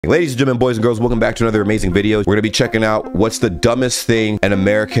Ladies and gentlemen, boys and girls, welcome back to another amazing video. We're gonna be checking out what's the dumbest thing an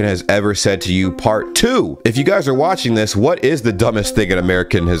American has ever said to you, part 2. If you guys are watching this, what is the dumbest thing an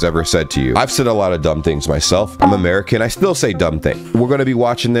American has ever said to you? I've said a lot of dumb things myself. I'm American, I still say dumb things. We're gonna be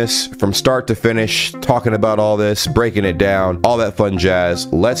watching this from start to finish, talking about all this, breaking it down, all that fun jazz.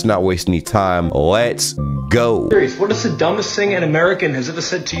 Let's not waste any time. Let's go. What is the dumbest thing an American has ever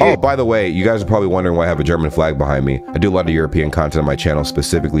said to you? Oh, by the way, you guys are probably wondering why I have a German flag behind me. I do a lot of European content on my channel,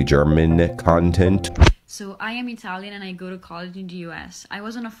 specifically German content. So I am Italian and I go to college in the US. I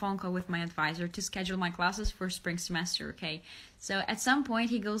was on a phone call with my advisor to schedule my classes for spring semester, okay? So at some point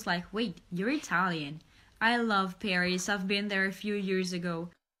he goes like, wait, you're Italian. I love Paris. I've been there a few years ago.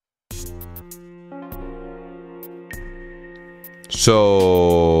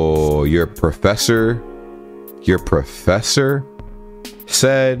 So your professor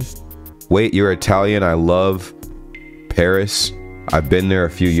said, wait, you're Italian. I love Paris. I've been there a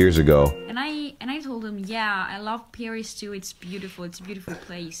few years ago. And I told him, yeah, I love Paris too. It's beautiful. It's a beautiful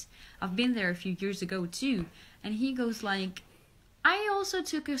place. I've been there a few years ago too. And he goes like, I also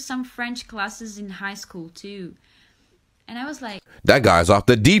took some French classes in high school too. And I was like, that guy's off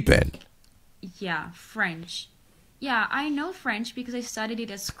the deep end. Yeah, French. Yeah, I know French because I studied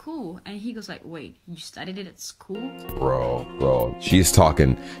it at school. And he goes like, wait, you studied it at school? Bro, she was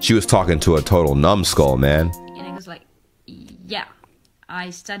talking to a total numbskull, man. And I was like, yeah,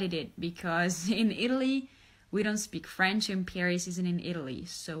 I studied it because in Italy, we don't speak French and Paris isn't in Italy.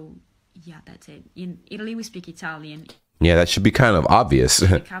 So yeah, that's it. In Italy, we speak Italian. Yeah, that should be kind of obvious.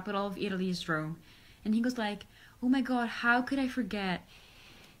 The capital of Italy is Rome. And he goes like, oh my God, how could I forget?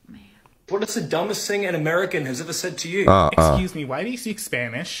 Man. What is the dumbest thing an American has ever said to you? Excuse me, why do you speak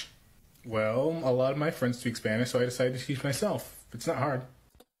Spanish? Well, a lot of my friends speak Spanish, so I decided to teach myself. It's not hard.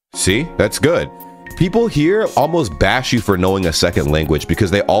 See, that's good. People here almost bash you for knowing a second language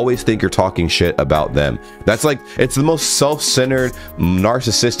because they always think you're talking shit about them. That's like, it's the most self-centered,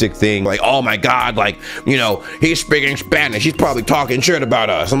 narcissistic thing. Like, oh my God, like, you know, he's speaking Spanish. He's probably talking shit about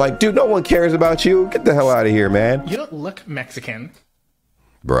us. I'm like, dude, no one cares about you. Get the hell out of here, man. You don't look Mexican.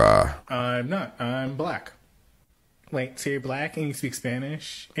 Bruh. I'm not. I'm black. Wait, so you're black and you speak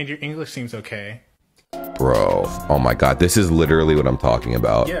Spanish? And your English seems okay. Bro, oh my God, this is literally what I'm talking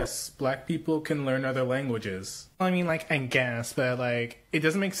about. Yes, black people can learn other languages. I mean, like, I guess, but like, it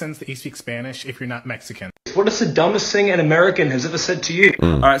doesn't make sense that you speak Spanish if you're not Mexican. What is the dumbest thing an American has ever said to you?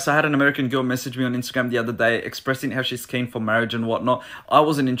 Alright, so I had an American girl message me on Instagram the other day expressing how she's keen for marriage and whatnot. I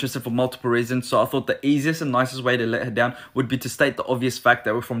wasn't interested for multiple reasons, so I thought the easiest and nicest way to let her down would be to state the obvious fact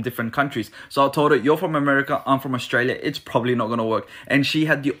that we're from different countries. So I told her, you're from America, I'm from Australia, it's probably not going to work. And she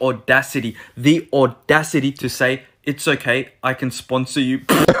had the audacity to say, it's okay, I can sponsor you.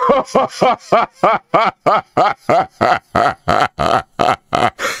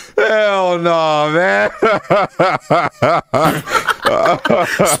 Hell no, man.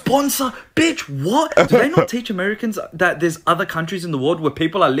 Sponsor? Bitch, what? Do they not teach Americans that there's other countries in the world where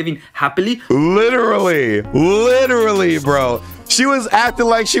people are living happily? Literally, bro. She was acting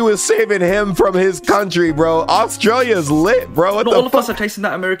like she was saving him from his country, bro. Australia's lit, bro. What Not the all of us are chasing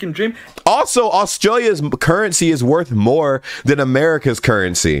that American dream. Also, Australia's currency is worth more than America's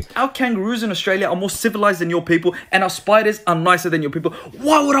currency. Our kangaroos in Australia are more civilized than your people, and our spiders are nicer than your people.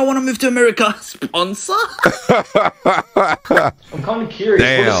 Why would I want to move to America? Sponsor? I'm kind of curious.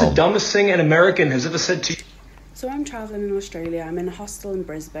 Damn. What is the dumbest thing an American has ever said to you? So I'm travelling in Australia, I'm in a hostel in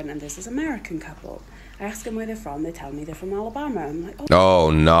Brisbane, and there's this American couple. I ask them where they're from, they tell me they're from Alabama. I'm like, oh,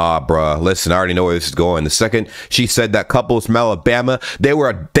 nah, bruh. Listen, I already know where this is going. The second she said that couple's from Alabama, they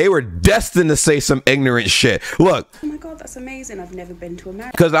were destined to say some ignorant shit. Look. oh my God, that's amazing. I've never been to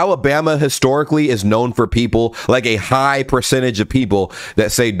America. Because Alabama historically is known for people, like a high percentage of people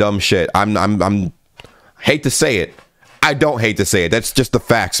that say dumb shit. I'm hate to say it. I don't hate to say it. That's just the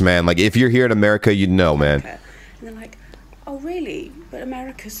facts, man. Like, if you're here in America, you know, man. And they're like, oh, really? But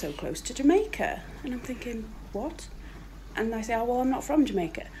America's so close to Jamaica. And I'm thinking, what? And I say, oh, well, I'm not from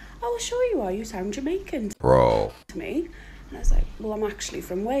Jamaica. Oh, well, sure you are. You sound Jamaican. Bro. To me. And I was like, well, I'm actually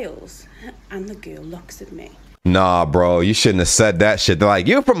from Wales. And the girl looks at me. Nah, bro, you shouldn't have said that shit. They're like,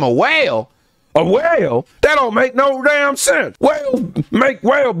 you're from a whale? A whale? That don't make no damn sense. Whales make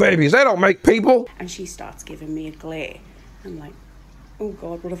whale babies. They don't make people. And she starts giving me a glare. I'm like, oh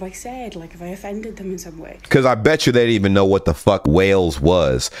God, what have I said? Like, have I offended them in some way? Because I bet you they didn't even know what the fuck whales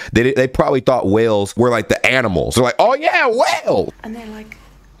was. They probably thought whales were like the animals. They're like, oh yeah, whale. And they're like,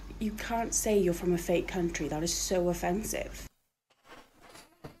 you can't say you're from a fake country. That is so offensive.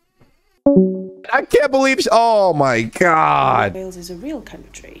 I can't believe, oh my God. Wales is a real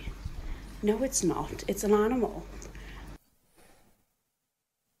country. No, it's not. It's an animal.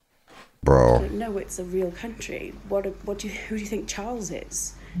 Bro. Like, no, it's a real country. Who do you think Charles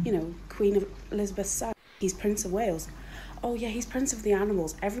is? You know, Queen Elizabeth's son. He's Prince of Wales. Oh yeah, he's Prince of the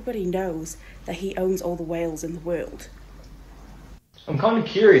Animals. Everybody knows that he owns all the whales in the world. I'm kind of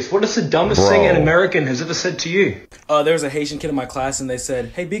curious. What is the dumbest thing an American has ever said to you? There was a Haitian kid in my class, and they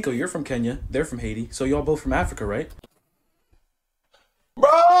said, "Hey, Biko, you're from Kenya. They're from Haiti. So y'all both from Africa, right?"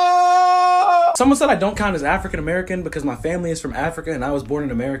 Bro! Someone said I don't count as African American because my family is from Africa and I was born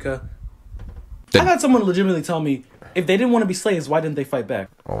in America. I had someone legitimately tell me, if they didn't want to be slaves, why didn't they fight back?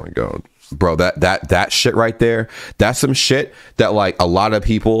 Oh my God. Bro, that shit right there, that's some shit that like a lot of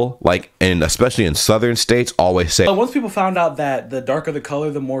people like, and especially in southern states, always say. Once people found out that the darker the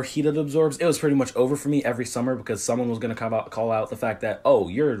color, the more heat it absorbs, it was pretty much over for me every summer because someone was going to call out the fact that, oh,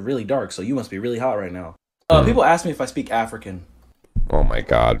 you're really dark, so you must be really hot right now. People ask me if I speak African. Oh my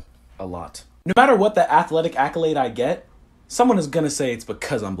God. A lot. No matter what the athletic accolade I get, someone is going to say it's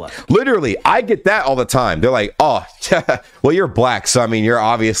because I'm black. Literally, I get that all the time. They're like, oh, well, you're black, so I mean, you're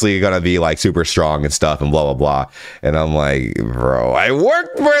obviously going to be like super strong and stuff and blah, blah, blah. And I'm like, bro, I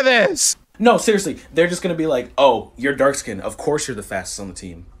worked for this. No, seriously. They're just going to be like, oh, you're dark skinned. Of course you're the fastest on the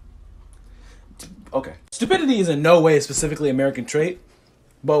team. Okay. Stupidity is in no way a specifically American trait,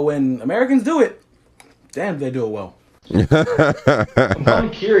 but when Americans do it, damn, they do it well. I'm kind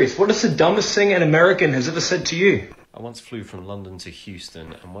of curious. What is the dumbest thing an American has ever said to you? I once flew from London to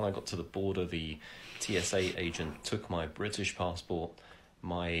Houston, and when I got to the border, the TSA agent took my British passport,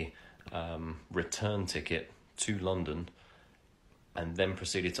 my return ticket to London, and then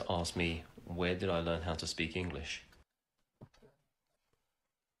proceeded to ask me, where did I learn how to speak English?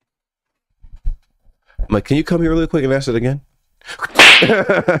 I'm like, can you come here really quick and ask it again?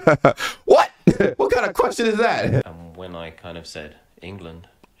 What? What kind of question is that? And when I kind of said England,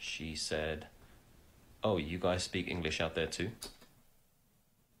 she said, oh, you guys speak English out there too?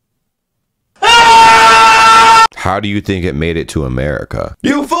 How do you think it made it to America?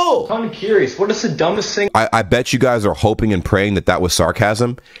 You fool! I'm kind of curious. What is the dumbest thing I bet you guys are hoping and praying that that was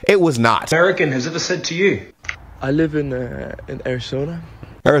sarcasm. It was not. American has ever said to you? I live in Arizona.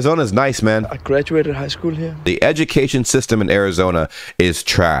 Arizona's nice, man. I graduated high school here. The education system in Arizona is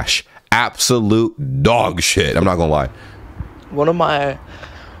trash. Absolute dog shit. I'm not gonna lie. One of my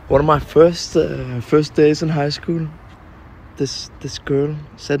first days in high school, this girl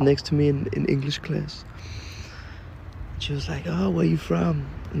sat next to me in English class. She was like, "Oh, where you from?"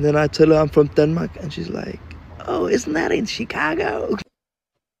 And then I tell her I'm from Denmark, and she's like, "Oh, isn't that in Chicago?"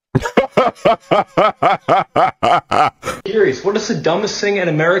 Curious, what is the dumbest thing an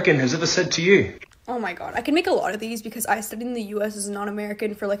American has ever said to you? Oh my god, I can make a lot of these because I studied in the US as a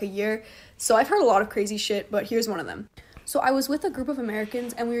non-American for like a year, so I've heard a lot of crazy shit, but here's one of them. So I was with a group of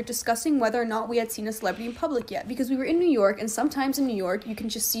Americans and we were discussing whether or not we had seen a celebrity in public yet, because we were in New York, and sometimes in New York you can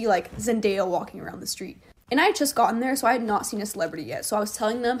just see like Zendaya walking around the street. And I had just gotten there, so I had not seen a celebrity yet, so I was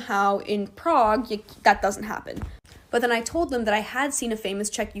telling them how in Prague that doesn't happen. But then I told them that I had seen a famous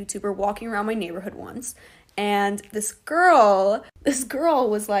Czech YouTuber walking around my neighborhood once, and this girl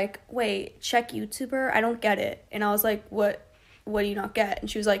was like, wait, Czech YouTuber? I don't get it. And I was like, what do you not get?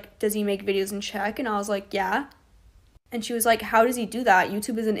 And she was like, does he make videos in Czech? And I was like, yeah. And she was like, how does he do that?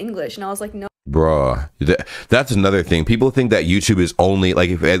 YouTube is in English. And I was like, no. Bruh, that's another thing. People think that YouTube is only, like,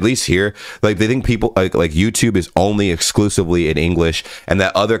 at least here, like, they think people, like YouTube is only exclusively in English, and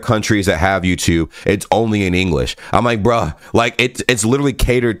that other countries that have YouTube, it's only in English. I'm like, bruh, like, it's literally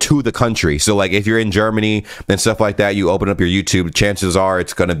catered to the country. So, like, if you're in Germany and stuff like that, you open up your YouTube, chances are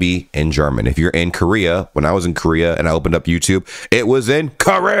it's gonna be in German. If you're in Korea, when I was in Korea and I opened up YouTube, it was in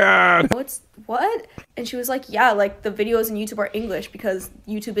Korean. What? And she was like, yeah, like the videos in YouTube are English because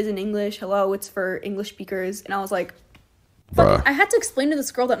YouTube is in English. Hello, it's for English speakers. And I was like, I had to explain to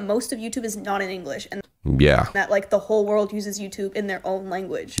this girl that most of YouTube is not in English, and yeah, that like the whole world uses YouTube in their own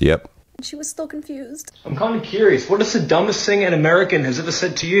language. Yep. She was still confused. I'm kind of curious. What is the dumbest thing an American has ever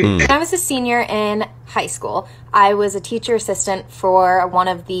said to you? When I was a senior in high school, I was a teacher assistant for one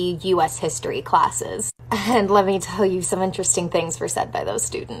of the U.S. history classes. And let me tell you, some interesting things were said by those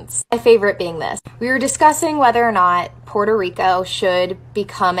students. My favorite being this. We were discussing whether or not Puerto Rico should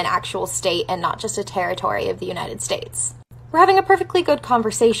become an actual state and not just a territory of the United States. We're having a perfectly good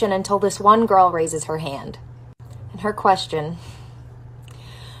conversation until this one girl raises her hand. And her question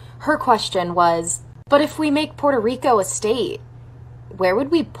was, but if we make Puerto Rico a state, where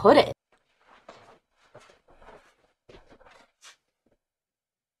would we put it?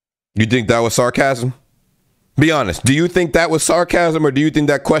 You think that was sarcasm? Be honest. Do you think that was sarcasm, or do you think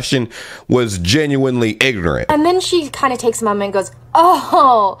that question was genuinely ignorant? And then she kind of takes a moment and goes,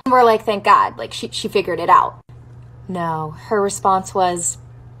 oh, and we're like, thank God, like she figured it out. No, her response was,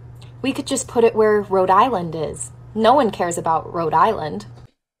 We could just put it where Rhode Island is. No one cares about Rhode Island.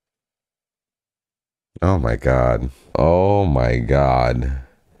 Oh my God. Oh my God.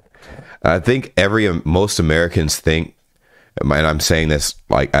 I think most Americans think, and I'm saying this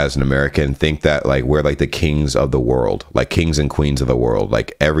like as an American, think that like we're like the kings of the world, like kings and queens of the world.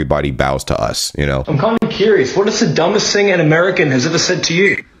 Like everybody bows to us, you know? I'm kind of curious. What is the dumbest thing an American has ever said to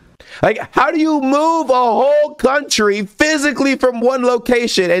you? Like, how do you move a whole country physically from one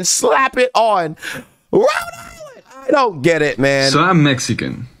location and slap it on Rhode Island? I don't get it, man. So I'm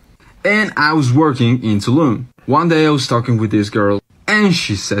Mexican, and I was working in Tulum. One day I was talking with this girl, and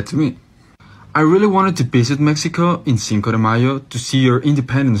she said to me, I really wanted to visit Mexico in Cinco de Mayo to see your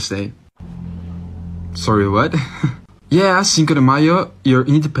Independence Day. Sorry, what? Yeah, Cinco de Mayo, your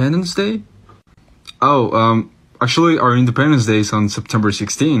Independence Day? Oh, actually our Independence Day is on September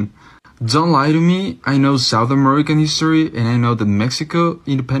 16. Don't lie to me, I know South American history and I know that Mexico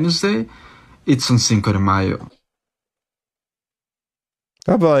Independence Day, it's on Cinco de Mayo.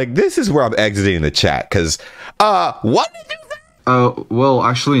 I'm like, this is where I'm exiting the chat, because, what did you say? Well,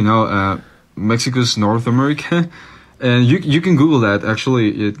 actually, no, Mexico's North America, and you can Google that,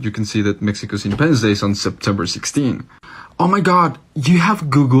 actually, you can see that Mexico's Independence Day is on September 16. Oh my God, you have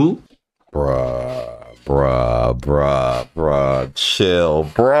Google? Bruh, chill,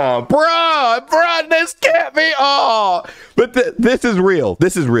 bruh, this can't be all. But this is real.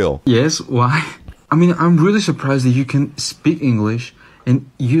 This is real. Yes, why? I mean, I'm really surprised that you can speak English and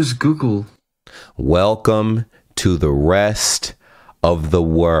use Google. Welcome to the rest of the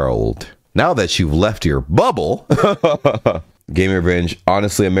world. Now that you've left your bubble, Game Revenge,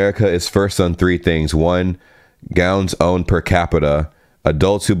 honestly, America is first on three things. 1, gowns owned per capita.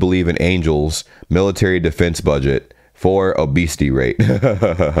 Adults who believe in angels. Military defense budget. 4, obesity rate.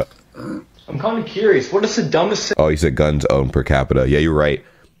 I'm kind of curious. What is the dumbest thing? Oh, you said guns owned per capita. Yeah, you're right.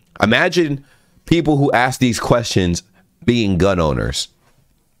 Imagine people who ask these questions being gun owners.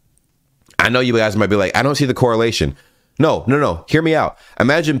 I know you guys might be like, I don't see the correlation. No. Hear me out.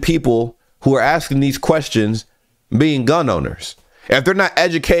 Imagine people who are asking these questions being gun owners. If they're not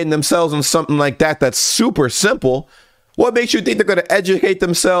educating themselves on something like that, that's super simple, what makes you think they're going to educate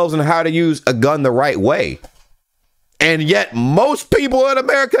themselves on how to use a gun the right way? And yet most people in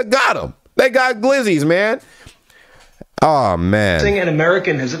America got them. They got glizzies, man. Oh, man. Thing an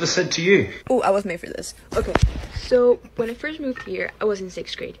American has ever said to you? Oh, I was made for this. Okay, so when I first moved here, I was in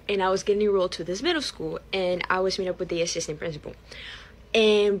 6th grade, and I was getting enrolled to this middle school, and I was meeting up with the assistant principal.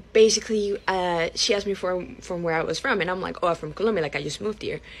 And basically, she asked me from where I was from, and I'm like, oh, I'm from Colombia, like I just moved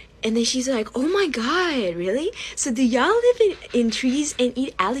here. And then she's like, oh my God, really? So do y'all live in trees and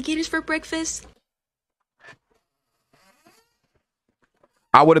eat alligators for breakfast?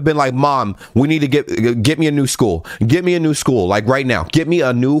 I would have been like, Mom, we need to get me a new school. Get me a new school, like right now. Get me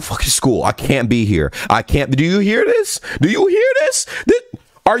a new fucking school. I can't be here. I can't. Do you hear this? Do you hear this?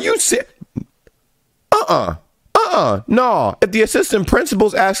 Are you sick? No. If the assistant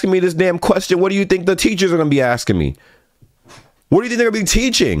principal's asking me this damn question, what do you think the teachers are going to be asking me? What do you think they're going to be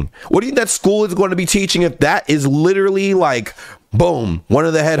teaching? What do you think that school is going to be teaching if that is literally like, boom, one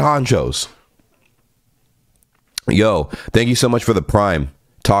of the head honchos? Yo, thank you so much for the Prime.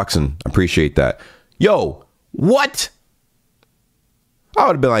 Toxin, appreciate that. Yo, what? I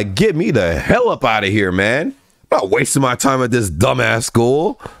would have been like, get me the hell up out of here, man. I'm not wasting my time at this dumbass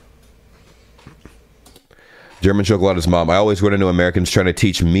school. German Chocolate's mom. I always run into Americans trying to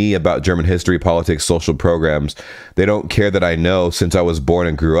teach me about German history, politics, social programs. They don't care that I know, since I was born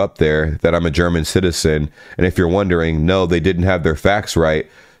and grew up there, that I'm a German citizen. And if you're wondering, no, they didn't have their facts right.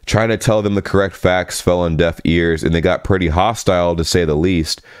 Trying to tell them the correct facts fell on deaf ears, and they got pretty hostile, to say the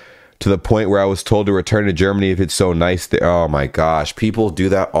least, to the point where I was told to return to Germany if it's so nice there. Oh my gosh, people do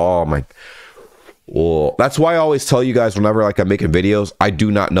that. Oh my. Well, that's why I always tell you guys, whenever like I'm making videos, I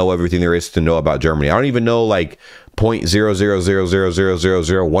do not know everything there is to know about Germany. I don't even know like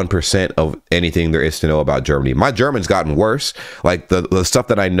 0.0000001% of anything there is to know about Germany. My German's gotten worse. Like the stuff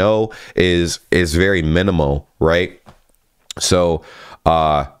that I know is very minimal, right? So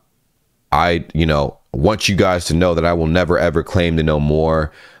I want you guys to know that I will never ever claim to know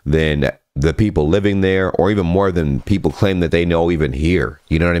more than the people living there, or even more than people claim that they know even here.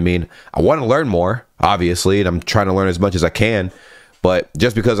 You know what I mean? I want to learn more, obviously, and I'm trying to learn as much as I can. But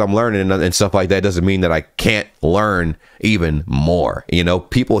just because I'm learning and stuff like that doesn't mean that I can't learn even more. You know,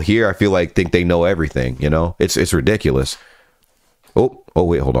 people here, I feel like, think they know everything. You know, it's ridiculous. Oh,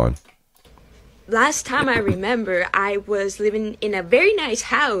 wait, hold on. Last time I remember, I was living in a very nice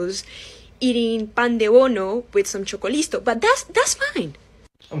house, eating pan de bono with some chocolisto, but that's fine.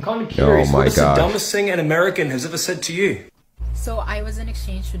 I'm kind of curious. Oh my what is God. the dumbest thing an American has ever said to you? So I was an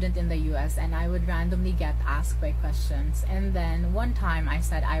exchange student in the US, and I would randomly get asked by questions. And then one time I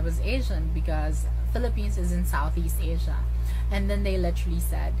said I was Asian because Philippines is in Southeast Asia. And then they literally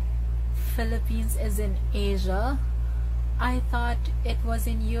said, Philippines is in Asia? I thought it was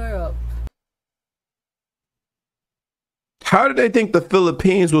in Europe. How did they think the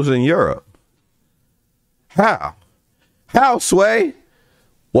Philippines was in Europe? How? How, Sway?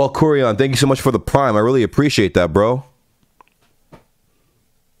 Well, Kurion, thank you so much for the prime. I really appreciate that, bro.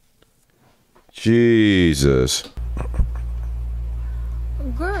 Jesus.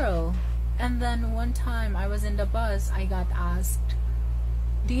 Girl. And then one time I was in the bus, I got asked,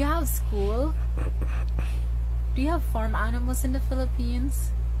 do you have school? Do you have farm animals in the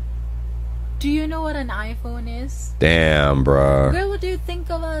Philippines? Do you know what an iPhone is? Damn, bro. Girl, would you think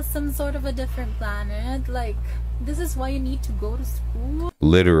of us some sort of a different planet? Like, this is why you need to go to school?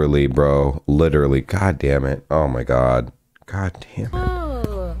 Literally, bro. Literally. God damn it. Oh my God. God damn it.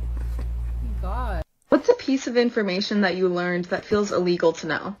 Oh, God. What's a piece of information that you learned that feels illegal to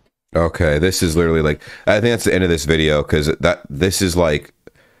know? Okay, this is literally like, I think that's the end of this video, because this is like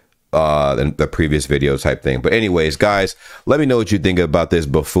the previous video type thing. But anyways, guys, let me know what you think about this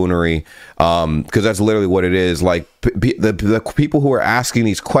buffoonery, because that's literally what it is. Like the people who are asking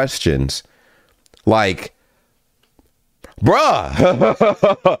these questions, like,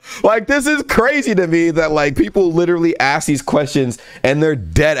 bruh, like, this is crazy to me that like people literally ask these questions and they're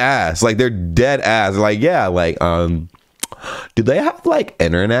dead ass. Like, they're dead ass. Like, yeah, like, do they have like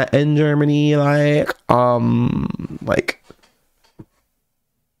internet in Germany? Like,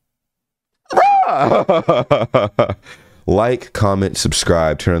 like, comment,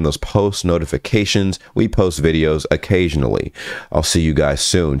 subscribe, turn on those post notifications. We post videos occasionally. I'll see you guys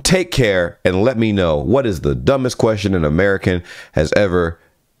soon. Take care, and let me know, what is the dumbest question an American has ever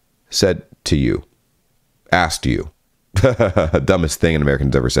said to you? Asked you. Dumbest thing an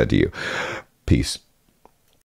American's ever said to you. Peace.